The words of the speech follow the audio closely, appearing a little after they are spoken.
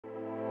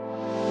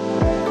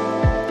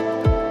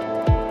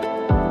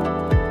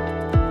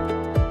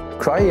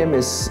Cryo-EM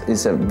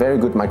is a very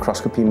good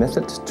microscopy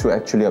method to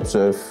actually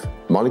observe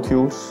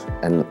molecules,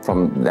 and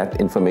from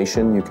that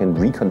information you can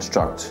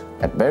reconstruct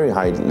at very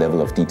high level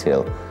of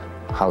detail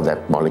how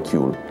that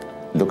molecule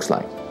looks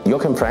like.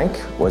 Joachim Frank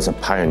was a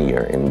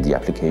pioneer in the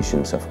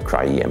applications of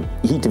Cryo-EM.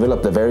 He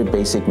developed the very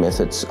basic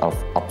methods of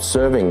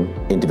observing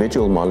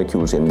individual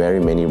molecules in very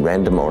many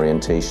random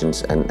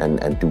orientations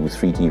and do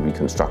 3D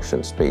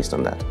reconstructions based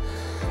on that.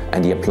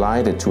 And he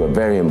applied it to a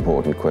very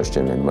important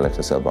question in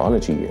molecular cell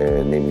biology,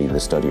 namely the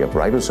study of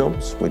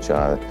ribosomes, which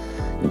are,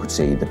 you could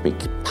say, the big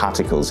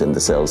particles in the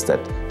cells that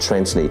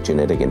translate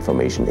genetic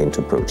information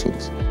into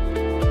proteins.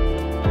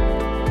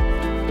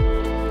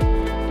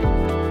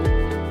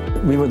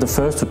 We were the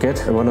first to get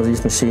one of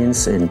these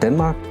machines in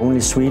Denmark. Only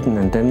Sweden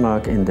and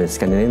Denmark in the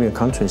Scandinavian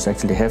countries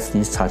actually have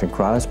these Titan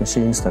Cryos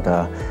machines that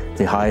are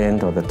the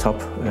high-end or the top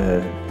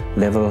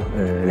level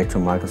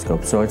electron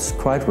microscope. So it's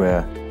quite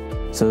rare.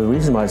 So the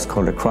reason why it's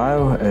called a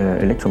cryo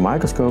electron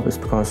microscope is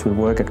because we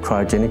work at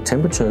cryogenic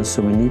temperatures,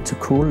 so we need to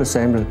cool the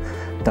sample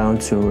down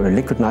to a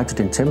liquid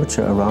nitrogen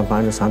temperature around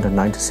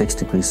 -196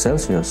 degrees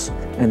Celsius.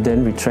 And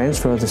then we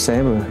transfer the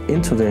sample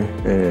into the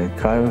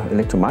cryo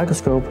electron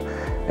microscope,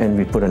 and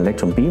we put an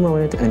electron beam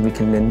on it, and we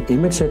can then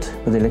image it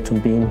with the electron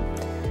beam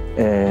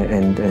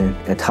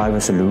at high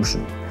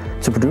resolution.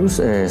 To produce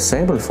a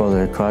sample for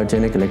the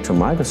cryogenic electron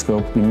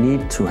microscope, we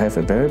need to have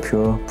a very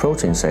pure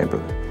protein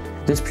sample.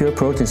 This pure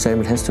protein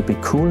sample has to be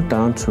cooled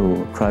down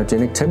to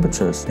cryogenic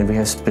temperatures, and we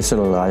have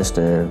specialized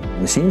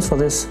machines for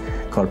this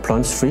called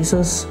plunge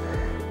freezers,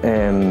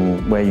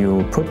 where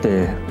you put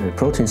the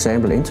protein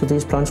sample into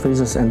these plunge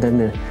freezers, and then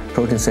the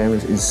protein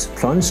sample is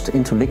plunged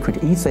into liquid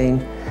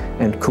ethane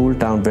and cooled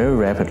down very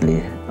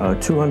rapidly,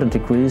 200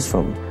 degrees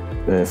from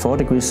 4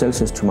 degrees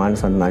Celsius to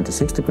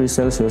 -196 degrees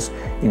Celsius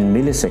in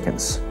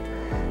milliseconds.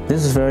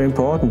 This is very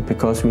important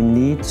because we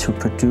need to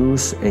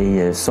produce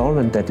a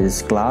solvent that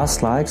is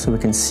glass-like, so we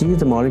can see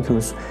the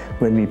molecules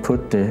when we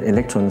put the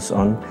electrons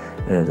on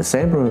the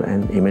sample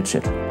and image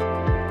it.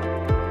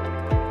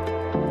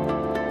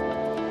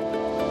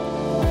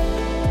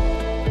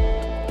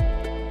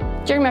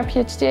 During my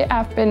PhD,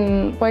 I've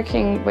been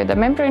working with a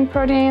membrane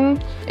protein.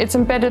 It's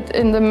embedded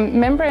in the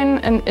membrane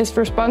and is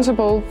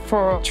responsible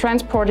for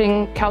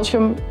transporting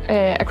calcium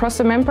across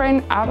the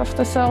membrane out of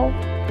the cell.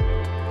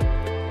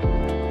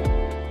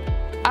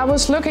 I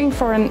was looking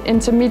for an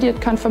intermediate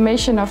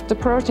conformation of the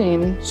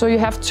protein. So you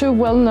have two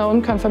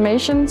well-known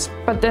conformations,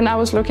 but then I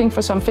was looking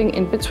for something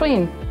in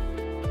between.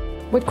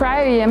 With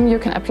Cryo-EM, you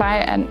can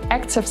apply an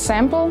active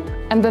sample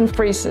and then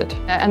freeze it.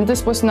 And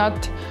this was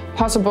not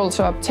possible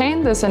to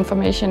obtain this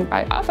information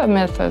by other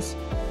methods.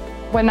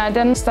 When I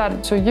then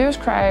started to use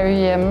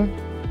Cryo-EM,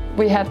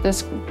 we had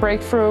this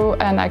breakthrough,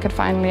 and I could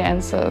finally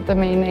answer the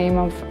main aim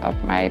of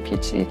my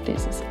PhD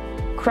thesis.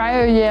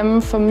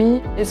 Cryo-EM for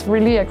me is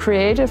really a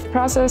creative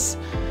process.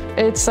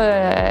 It's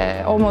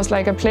almost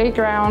like a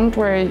playground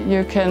where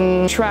you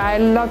can try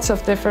lots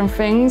of different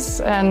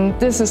things, and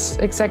this is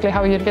exactly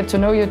how you get to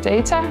know your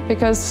data,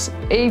 because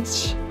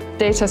each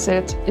data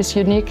set is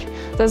unique.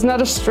 There's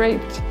not a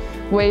straight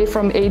way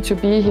from A to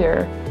B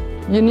here.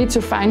 You need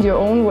to find your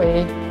own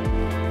way.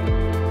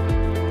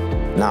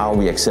 Now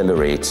we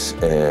accelerate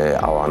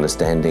our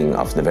understanding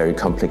of the very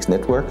complex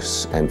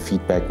networks and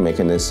feedback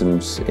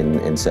mechanisms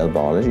in cell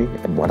biology.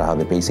 And what are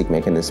the basic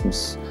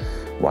mechanisms?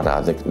 What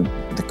are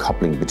the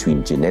coupling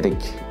between genetic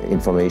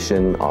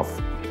information of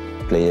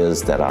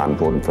players that are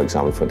important, for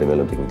example, for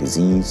developing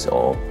disease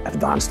or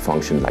advanced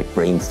function like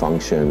brain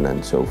function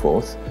and so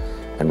forth.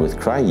 And with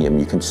Cryo-EM,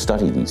 you can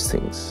study these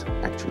things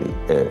actually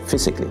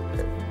physically.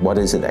 What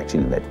is it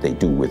actually that they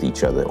do with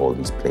each other, all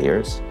these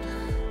players?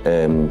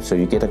 So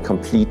you get a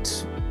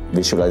complete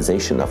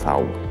visualization of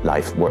how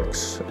life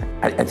works.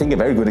 I think a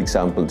very good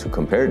example to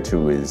compare it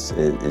to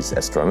is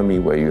astronomy,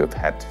 where you have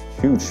had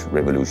huge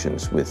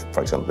revolutions with,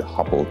 for example, the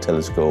Hubble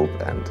telescope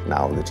and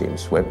now the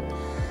James Webb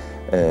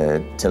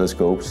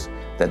telescopes.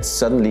 That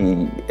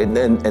suddenly,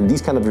 and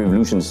these kind of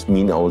revolutions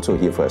mean also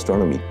here for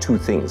astronomy two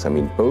things. I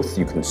mean, both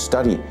you can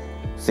study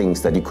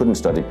things that you couldn't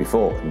study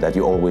before, that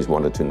you always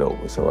wanted to know,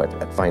 so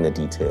at finer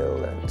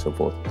detail and so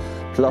forth.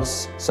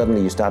 Plus,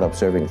 suddenly you start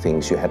observing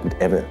things you hadn't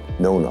ever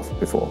known of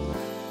before.